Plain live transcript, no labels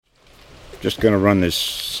Just going to run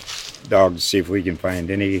this dog to see if we can find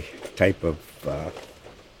any type of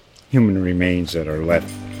human remains that are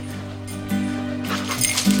left.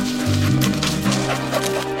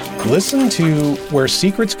 Listen to Where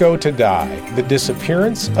Secrets Go to Die, The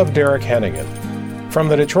Disappearance of Derek Hennigan. From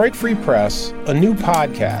the Detroit Free Press, a new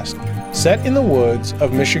podcast set in the woods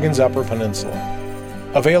of Michigan's Upper Peninsula.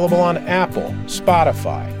 Available on Apple,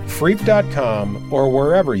 Spotify, Freep.com, or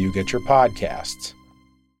wherever you get your podcasts.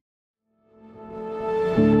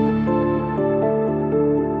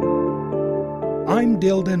 I'm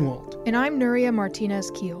Dale Denwalt. And I'm Nuria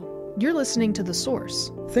Martinez-Keel. You're listening to The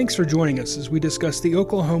Source. Thanks for joining us as we discuss the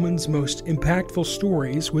Oklahomans' most impactful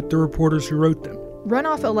stories with the reporters who wrote them.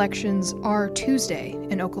 Runoff elections are Tuesday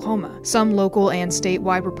in Oklahoma. Some local and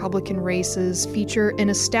statewide Republican races feature an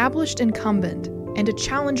established incumbent and a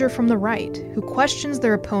challenger from the right who questions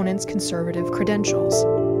their opponent's conservative credentials.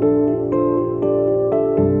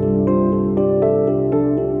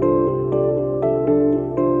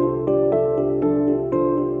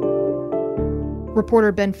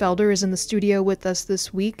 Reporter Ben Felder is in the studio with us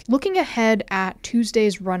this week, looking ahead at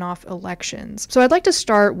Tuesday's runoff elections. So I'd like to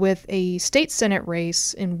start with a state Senate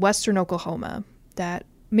race in western Oklahoma that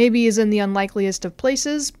maybe is in the unlikeliest of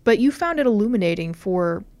places, but you found it illuminating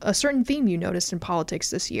for a certain theme you noticed in politics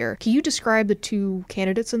this year. Can you describe the two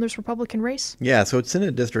candidates in this Republican race? Yeah, so it's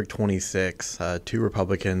Senate District 26, two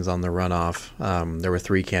Republicans on the runoff. There were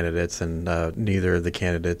three candidates, and neither of the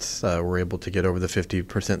candidates were able to get over the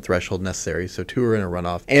 50% threshold necessary, so two are in a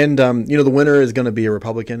runoff. And, the winner is going to be a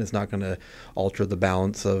Republican. It's not going to alter the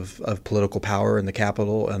balance of political power in the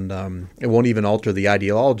Capitol, and it won't even alter the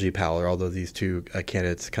ideology power, although these two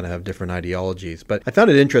candidates kind of have different ideologies. But I found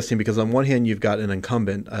it interesting because on one hand, you've got an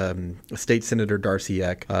incumbent, State Senator Darcy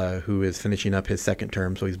Yeck, who is finishing up his second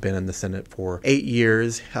term. So he's been in the Senate for 8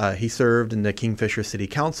 years. He served in the Kingfisher City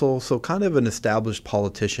Council, so kind of an established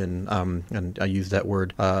politician. And I use that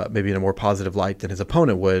word maybe in a more positive light than his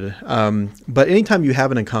opponent would. But anytime you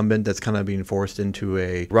have an incumbent that's kind of being forced into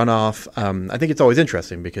a runoff, I think it's always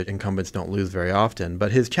interesting because incumbents don't lose very often.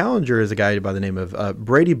 But his challenger is a guy by the name of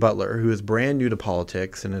Brady Butler, who is brand new to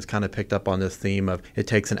politics and has kind of picked up on this theme of it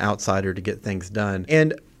takes an outsider to get things done.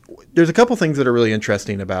 And there's a couple things that are really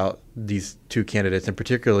interesting about these two candidates, and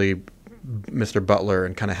particularly Mr. Butler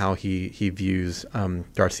and kind of how he views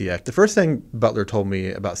Darcy Yeck. The first thing Butler told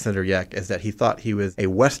me about Senator Yeck is that he thought he was a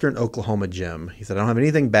Western Oklahoma Jim. He said, I don't have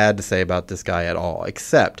anything bad to say about this guy at all,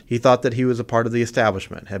 except he thought that he was a part of the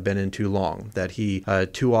establishment, had been in too long, that he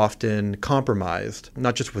too often compromised,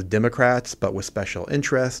 not just with Democrats, but with special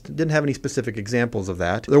interest. Didn't have any specific examples of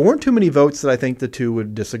that. There weren't too many votes that I think the two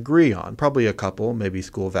would disagree on. Probably a couple, maybe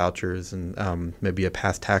school vouchers and maybe a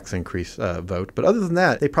past tax increase vote. But other than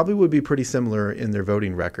that, they probably would be pretty similar in their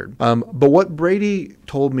voting record. But what Brady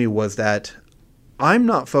told me was that I'm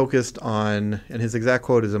not focused on, and his exact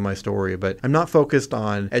quote is in my story, but I'm not focused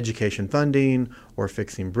on education funding or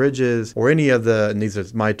fixing bridges or any of the, and these are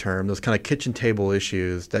my term, those kind of kitchen table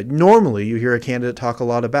issues that normally you hear a candidate talk a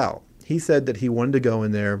lot about. He said that he wanted to go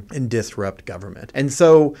in there and disrupt government. And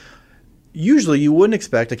so usually you wouldn't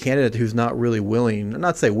expect a candidate who's not really willing,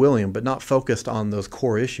 not say willing, but not focused on those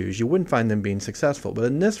core issues. You wouldn't find them being successful. But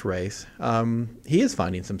in this race, he is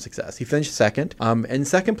finding some success. He finished second, and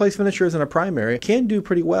second place finishers in a primary can do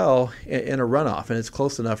pretty well in a runoff. And it's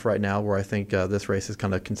close enough right now where I think this race is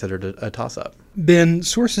kind of considered a toss-up. Ben,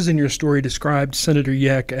 sources in your story described Senator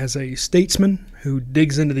Yeck as a statesman who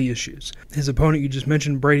digs into the issues. His opponent you just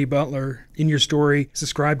mentioned, Brady Butler, in your story is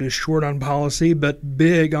described as short on policy, but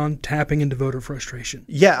big on tapping into voter frustration.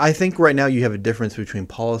 Yeah, I think right now you have a difference between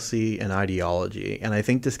policy and ideology. And I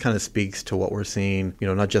think this kind of speaks to what we're seeing,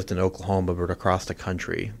 not just in Oklahoma, but across the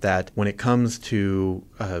country, that when it comes to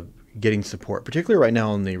getting support, particularly right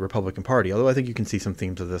now in the Republican Party, although I think you can see some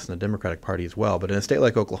themes of this in the Democratic Party as well. But in a state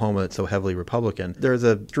like Oklahoma that's so heavily Republican, there's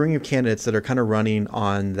a string of candidates that are kind of running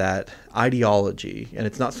on that ideology. And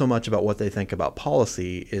it's not so much about what they think about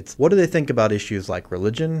policy. It's what do they think about issues like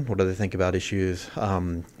religion? What do they think about issues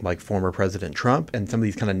like former President Trump and some of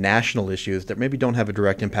these kind of national issues that maybe don't have a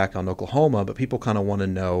direct impact on Oklahoma, but people kind of want to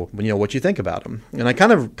know, what you think about them. And I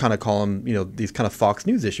kind of call them, these kind of Fox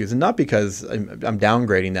News issues. And not because I'm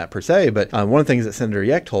downgrading that per se, but one of the things that Senator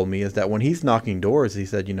Yeck told me is that when he's knocking doors, he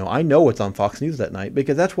said, I know what's on Fox News that night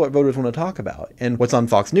because that's what voters want to talk about. And what's on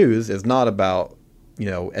Fox News is not about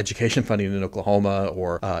education funding in Oklahoma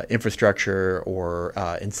or infrastructure or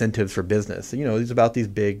incentives for business. It's about these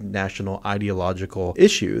big national ideological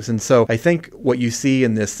issues. And so I think what you see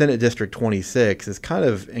in this Senate District 26 is kind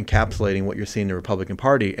of encapsulating what you're seeing in the Republican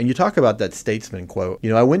Party. And you talk about that statesman quote.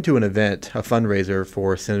 I went to an event, a fundraiser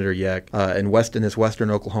for Senator Yek in this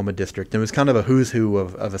Western Oklahoma district. And it was kind of a who's who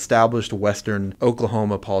of established Western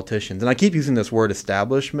Oklahoma politicians. And I keep using this word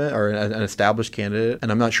establishment or an established candidate.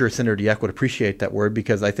 And I'm not sure Senator Yek would appreciate that word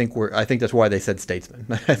because I think that's why they said statesman.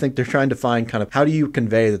 I think they're trying to find kind of how do you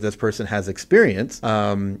convey that this person has experience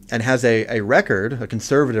and has a record, a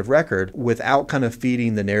conservative record, without kind of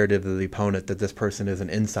feeding the narrative of the opponent that this person is an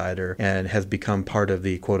insider and has become part of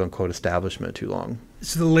the quote-unquote establishment too long.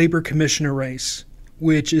 So the labor commissioner race,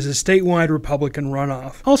 which is a statewide Republican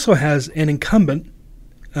runoff, also has an incumbent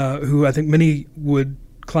who I think many would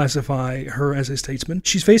classify her as a statesman.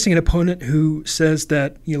 She's facing an opponent who says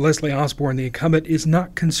that Leslie Osborne, the incumbent, is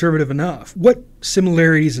not conservative enough. What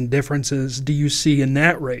similarities and differences do you see in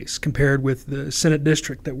that race compared with the Senate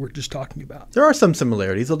district that we're just talking about? There are some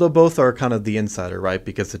similarities, although both are kind of the insider, right?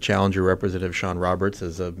 Because the challenger, Representative Sean Roberts,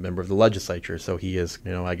 is a member of the legislature, so he is,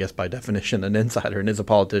 I guess by definition, an insider and is a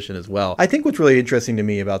politician as well. I think what's really interesting to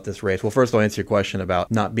me about this race, well, first I'll answer your question about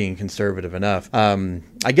not being conservative enough.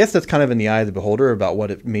 I guess that's kind of in the eye of the beholder about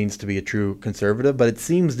what it means to be a true conservative, but it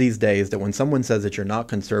seems these days that when someone says that you're not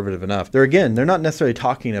conservative enough, they're not necessarily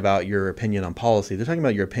talking about your opinion on policy. They're talking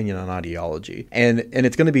about your opinion on ideology. And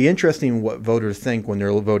it's going to be interesting what voters think when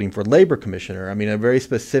they're voting for labor commissioner. I mean, a very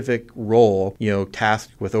specific role,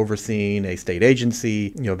 tasked with overseeing a state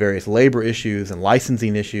agency, various labor issues and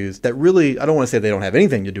licensing issues that really, I don't want to say they don't have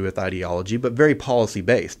anything to do with ideology, but very policy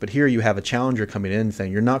based. But here you have a challenger coming in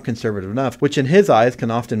saying you're not conservative enough, which in his eyes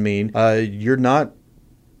can often mean you're not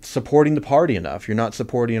supporting the party enough. You're not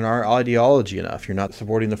supporting our ideology enough. You're not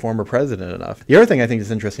supporting the former president enough. The other thing I think is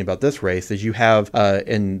interesting about this race is you have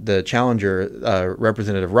in the challenger,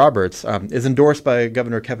 Representative Roberts is endorsed by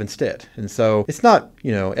Governor Kevin Stitt. And so it's not,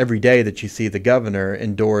 every day that you see the governor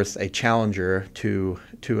endorse a challenger to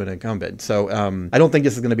an incumbent. So I don't think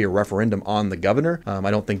this is going to be a referendum on the governor. I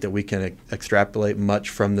don't think that we can extrapolate much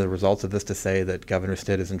from the results of this to say that Governor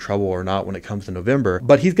Stitt is in trouble or not when it comes to November.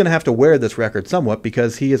 But he's going to have to wear this record somewhat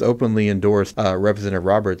because he has openly endorsed Representative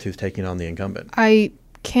Roberts, who's taking on the incumbent. I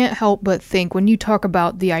can't help but think when you talk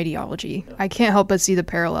about the ideology, I can't help but see the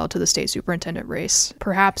parallel to the state superintendent race.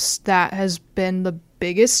 Perhaps that has been the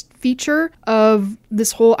biggest feature of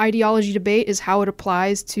this whole ideology debate is how it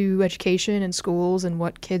applies to education and schools and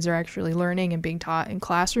what kids are actually learning and being taught in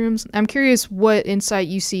classrooms. I'm curious what insight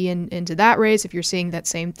you see into that race, if you're seeing that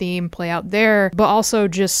same theme play out there, but also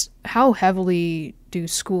just how heavily do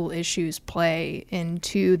school issues play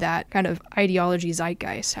into that kind of ideology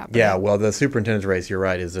zeitgeist happening? Yeah, well, the superintendent's race, you're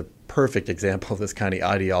right, is a perfect example of this kind of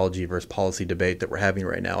ideology versus policy debate that we're having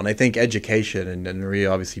right now. And I think education, and Nuria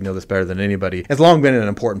obviously know this better than anybody, has long been an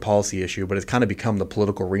important policy issue, but it's kind of become the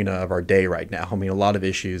political arena of our day right now. I mean, a lot of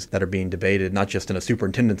issues that are being debated, not just in a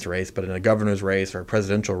superintendent's race, but in a governor's race or a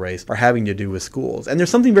presidential race, are having to do with schools. And there's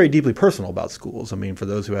something very deeply personal about schools. I mean, for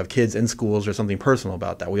those who have kids in schools, there's something personal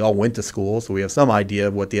about that. We all went to school, so we have some idea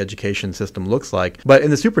of what the education system looks like. But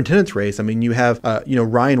in the superintendent's race, I mean, you have,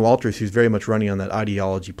 Ryan Walters, who's very much running on that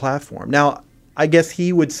ideology platform. Now, I guess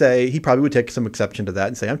he probably would take some exception to that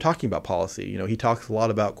and say, I'm talking about policy. He talks a lot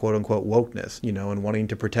about quote unquote wokeness, and wanting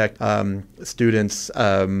to protect students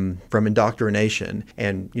from indoctrination.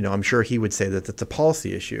 And, I'm sure he would say that that's a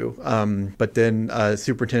policy issue. But then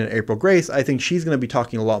Superintendent April Grace, I think she's going to be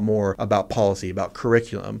talking a lot more about policy, about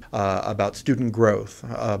curriculum, about student growth,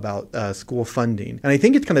 about school funding. And I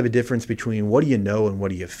think it's kind of a difference between what do you know and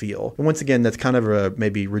what do you feel. And once again, that's kind of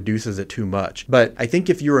maybe reduces it too much. But I think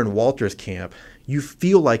if you're in Walter's camp, you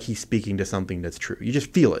feel like he's speaking to something that's true. You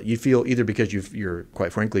just feel it. You feel either because you're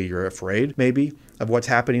quite frankly, you're afraid maybe of what's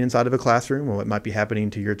happening inside of a classroom or what might be happening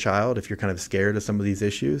to your child if you're kind of scared of some of these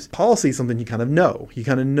issues. Policy is something you kind of know. You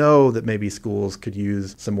kind of know that maybe schools could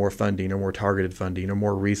use some more funding or more targeted funding or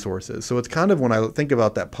more resources. So it's kind of when I think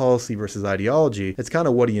about that policy versus ideology, it's kind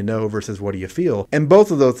of what do you know versus what do you feel? And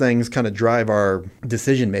both of those things kind of drive our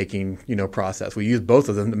decision-making, process. We use both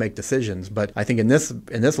of them to make decisions. But I think in this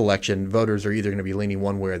election, voters are either going to be leaning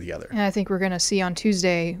one way or the other. And I think we're going to see on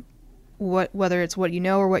Tuesday whether it's what you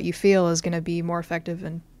know or what you feel is going to be more effective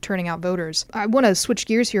in turning out voters. I want to switch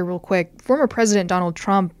gears here real quick. Former President Donald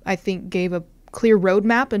Trump, I think, gave a clear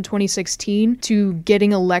roadmap in 2016 to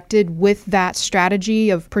getting elected with that strategy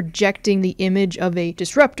of projecting the image of a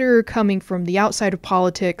disruptor coming from the outside of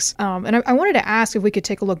politics. And I wanted to ask if we could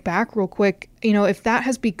take a look back real quick, if that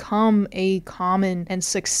has become a common and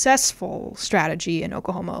successful strategy in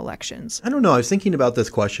Oklahoma elections. I don't know. I was thinking about this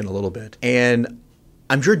question a little bit, and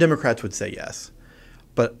I'm sure Democrats would say yes.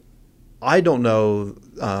 But I don't know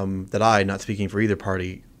that I, not speaking for either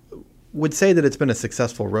party, would say that it's been a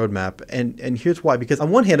successful roadmap. And here's why. Because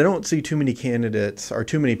on one hand, I don't see too many candidates or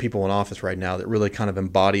too many people in office right now that really kind of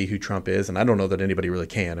embody who Trump is. And I don't know that anybody really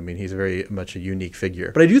can. I mean, he's very much a unique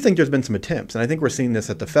figure. But I do think there's been some attempts. And I think we're seeing this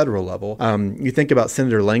at the federal level. You think about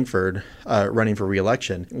Senator Langford running for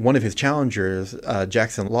re-election. One of his challengers,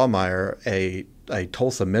 Jackson Lawmeyer, a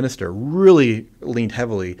Tulsa minister, really leaned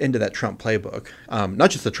heavily into that Trump playbook. Not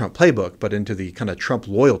just the Trump playbook, but into the kind of Trump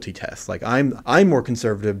loyalty test. Like, I'm more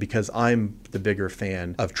conservative because I'm the bigger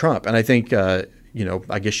fan of Trump. And I think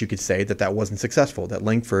I guess you could say that wasn't successful, that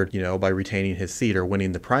Langford, by retaining his seat or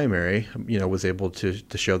winning the primary, was able to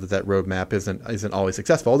show that roadmap isn't always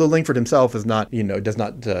successful. Although Langford himself is not, does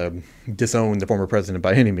not disown the former president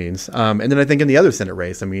by any means. And then I think in the other Senate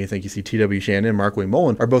race, I think you see T.W. Shannon and Mark Wayne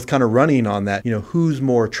Mullen are both kind of running on that, who's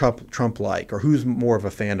more Trump-like or who's more of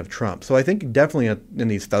a fan of Trump. So I think definitely in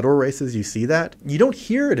these federal races, you see that. You don't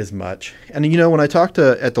hear it as much. And, when I talk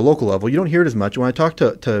at the local level, you don't hear it as much. When I talk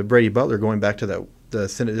to Brady Butler, going back to the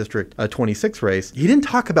Senate District 26 race, he didn't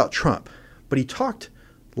talk about Trump, but he talked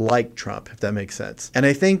like Trump, if that makes sense. And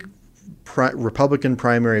I think Republican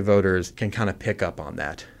primary voters can kind of pick up on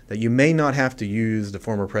that you may not have to use the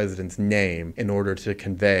former president's name in order to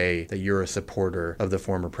convey that you're a supporter of the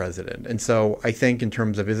former president. And so I think in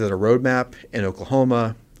terms of, is it a roadmap in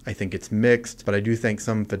Oklahoma? I think it's mixed, but I do think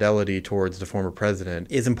some fidelity towards the former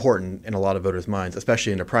president is important in a lot of voters' minds,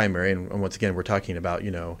 especially in a primary. And once again, we're talking about,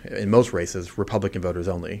 in most races, Republican voters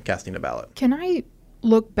only casting a ballot. Can I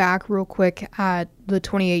look back real quick at the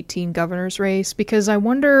 2018 governor's race? Because I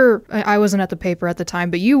wonder, I wasn't at the paper at the time,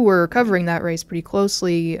 but you were covering that race pretty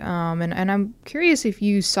closely. And I'm curious if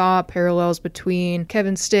you saw parallels between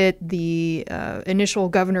Kevin Stitt, the initial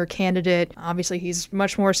governor candidate. Obviously, he's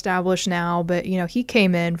much more established now, but, he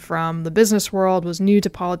came in from the business world, was new to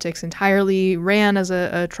politics entirely, ran as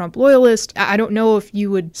a Trump loyalist. I don't know if you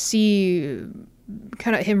would see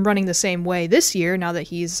kind of him running the same way this year now that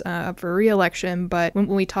he's up for re-election. But when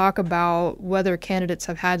we talk about whether candidates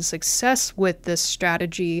have had success with this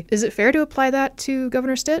strategy, is it fair to apply that to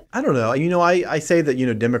Governor Stitt? I don't know. I say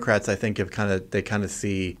that, Democrats, I think they kind of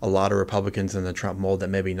see a lot of Republicans in the Trump mold that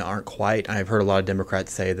maybe aren't quite. I've heard a lot of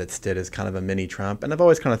Democrats say that Stitt is kind of a mini Trump. And I've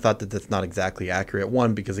always kind of thought that that's not exactly accurate.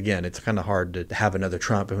 One, because again, it's kind of hard to have another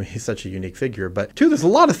Trump. He's such a unique figure. But two, there's a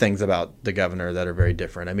lot of things about the governor that are very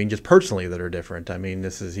different. Just personally that are different. I think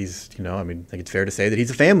it's fair to say that he's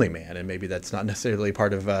a family man, and maybe that's not necessarily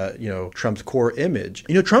part of, Trump's core image.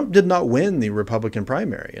 Trump did not win the Republican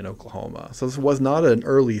primary in Oklahoma, so this was not an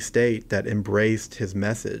early state that embraced his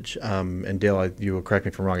message. And Dale, you will correct me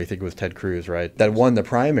if I'm wrong, I think it was Ted Cruz, right, that won the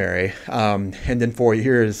primary. And then 4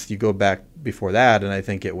 years, you go back before that, and I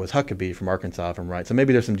think it was Huckabee from Arkansas, if I'm right. So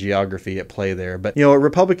maybe there's some geography at play there. But, a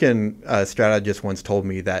Republican strategist once told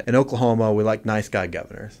me that in Oklahoma, we like nice guy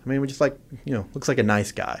governors. We just like, looks like a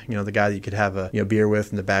nice guy, the guy that you could have a beer with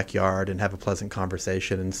in the backyard and have a pleasant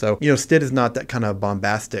conversation. And so, Stitt is not that kind of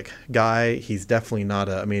bombastic guy. He's definitely not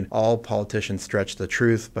all politicians stretch the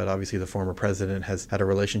truth, but obviously the former president has had a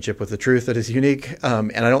relationship with the truth that is unique.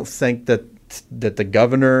 And I don't think that the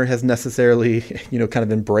governor has necessarily, kind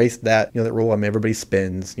of embraced that, that rule. Everybody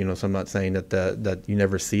spins, so I'm not saying that you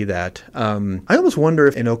never see that. I almost wonder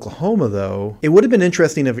if in Oklahoma, though, it would have been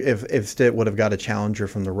interesting if Stitt would have got a challenger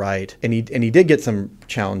from the right, and he did get some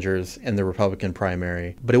challengers in the Republican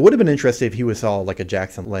primary, but it would have been interesting if he saw like a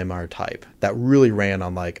Jackson Lawmeyer type that really ran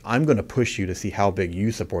on like, I'm going to push you to see how big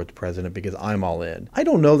you support the president because I'm all in. I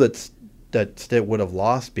don't know that Stitt would have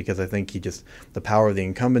lost because I think the power of the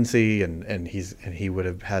incumbency and he would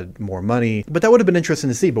have had more money. But that would have been interesting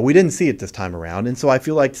to see, but we didn't see it this time around. And so I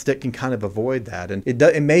feel like Stitt can kind of avoid that. And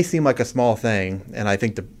it may seem like a small thing, and I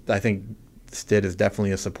think Stitt is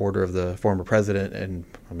definitely a supporter of the former president, and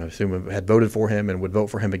I'm assuming had voted for him and would vote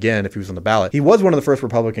for him again if he was on the ballot. He was one of the first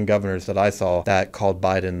Republican governors that I saw that called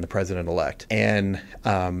Biden the president-elect. And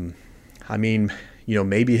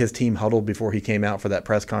maybe his team huddled before he came out for that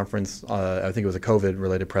press conference. I think it was a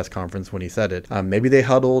COVID-related press conference when he said it. Maybe they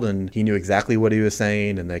huddled and he knew exactly what he was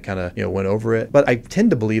saying and they kind of, went over it. But I tend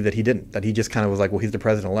to believe that he didn't, that he just kind of was like, well, he's the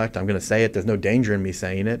president-elect. I'm going to say it. There's no danger in me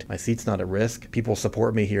saying it. My seat's not at risk. People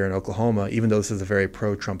support me here in Oklahoma, even though this is a very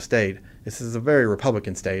pro-Trump state. This is a very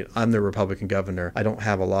Republican state. I'm the Republican governor. I don't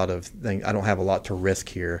have a lot to risk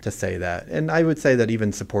here to say that. And I would say that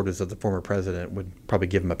even supporters of the former president would probably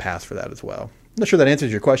give him a pass for that as well. I'm not sure that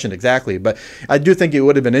answers your question exactly, but I do think it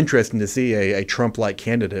would have been interesting to see a Trump-like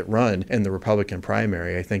candidate run in the Republican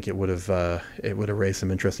primary. I think it would have raised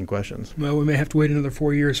some interesting questions. Well, we may have to wait another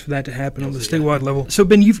 4 years for that to happen on the statewide level. So,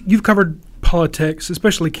 Ben, you've covered politics,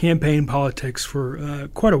 especially campaign politics, for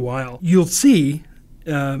quite a while. You'll see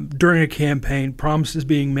during a campaign promises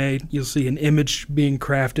being made. You'll see an image being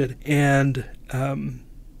crafted, and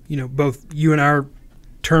both you and I are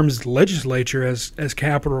terms legislature as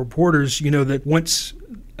Capitol reporters, that once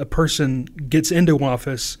a person gets into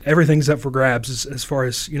office, everything's up for grabs as far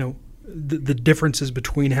as, the differences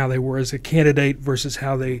between how they were as a candidate versus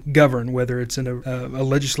how they govern, whether it's in a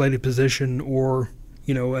legislative position or,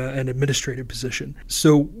 an administrative position.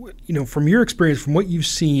 So, from your experience, from what you've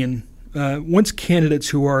seen, once candidates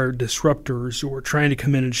who are disruptors or trying to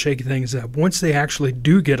come in and shake things up, once they actually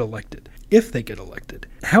do get elected, if they get elected,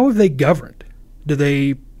 how have they governed? Do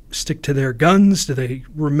they stick to their guns? Do they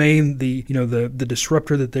remain the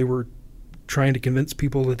disruptor that they were trying to convince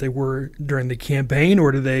people that they were during the campaign,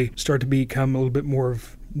 or do they start to become a little bit more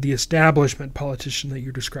of the establishment politician that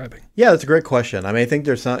you're describing? Yeah, that's a great question. I mean, I think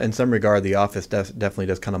there's in some regard, the office definitely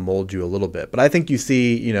does kind of mold you a little bit. But I think you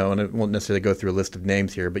see, and I won't necessarily go through a list of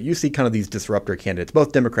names here, but you see kind of these disruptor candidates,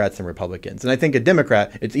 both Democrats and Republicans. And I think a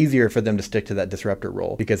Democrat, it's easier for them to stick to that disruptor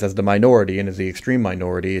role because as the minority and as the extreme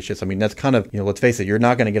minority, it's just, that's kind of, let's face it, you're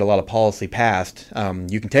not going to get a lot of policy passed.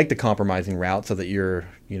 You can take the compromising route so that you're,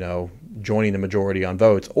 joining the majority on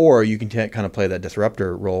votes, or you can kind of play that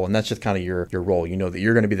disruptor role, and that's just kind of your role. That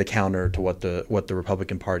you're going to be the counter to what the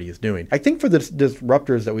Republican Party is doing. I think for the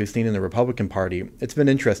disruptors that we've seen in the Republican Party, it's been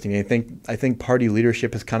interesting. I think party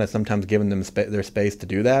leadership has kind of sometimes given them their space to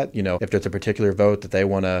do that. If there's a particular vote that they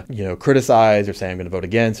want to criticize or say I'm going to vote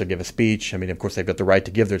against or give a speech. Of course they've got the right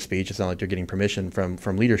to give their speech. It's not like they're getting permission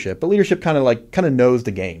from leadership, but leadership kind of knows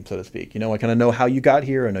the game, so to speak. I kind of know how you got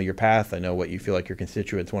here. I know your path. I know what you feel like your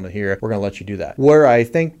constituents want to hear. We're going to let you do that. Where I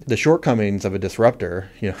think the shortcomings of a disruptor,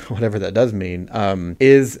 whatever that does mean,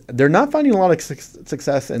 is they're not finding a lot of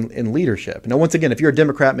success in leadership. Now, once again, if you're a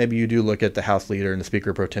Democrat, maybe you do look at the House leader and the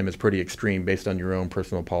Speaker pro tem is pretty extreme based on your own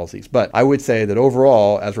personal policies. But I would say that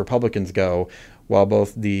overall, as Republicans go, while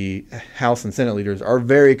both the House and Senate leaders are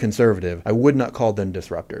very conservative, I would not call them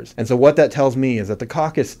disruptors. And so what that tells me is that the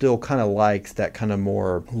caucus still kind of likes that kind of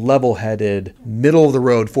more level-headed, middle of the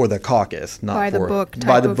road for the caucus, not by for the book by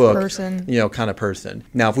type the of book person. Kind of person.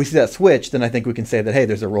 Now, if we see that switch, then I think we can say that, hey,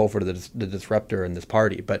 there's a role for the disruptor in this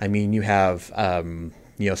party. But you have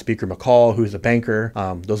Speaker McCall, who's a banker.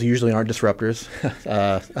 Those usually aren't disruptors.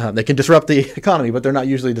 They can disrupt the economy, but they're not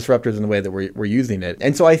usually disruptors in the way that we're using it.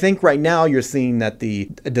 And so I think right now you're seeing that a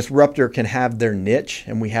disruptor can have their niche,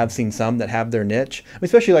 and we have seen some that have their niche,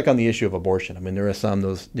 especially like on the issue of abortion. There are some,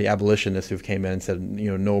 the abolitionists who've came in and said,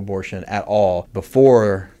 no abortion at all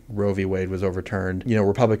before Roe v. Wade was overturned.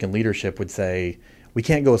 Republican leadership would say, we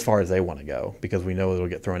can't go as far as they want to go because we know it'll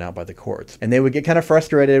get thrown out by the courts. And they would get kind of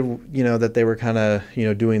frustrated, that they were kind of,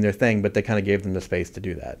 doing their thing, but they kind of gave them the space to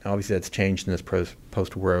do that. Now, obviously, that's changed in this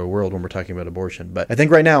post-Roe world when we're talking about abortion. But I think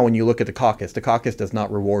right now, when you look at the caucus does not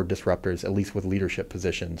reward disruptors, at least with leadership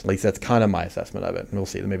positions. At least that's kind of my assessment of it. And we'll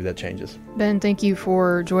see. Maybe that changes. Ben, thank you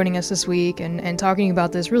for joining us this week and talking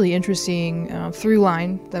about this really interesting through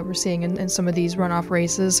line that we're seeing in some of these runoff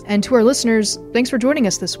races. And to our listeners, thanks for joining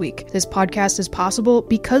us this week. This podcast is possible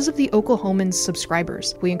because of the Oklahomans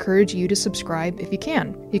subscribers. We encourage you to subscribe if you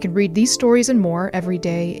can. You can read these stories and more every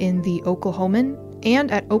day in the Oklahoman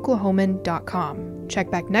and at oklahoman.com.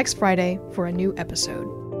 Check back next Friday for a new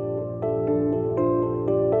episode.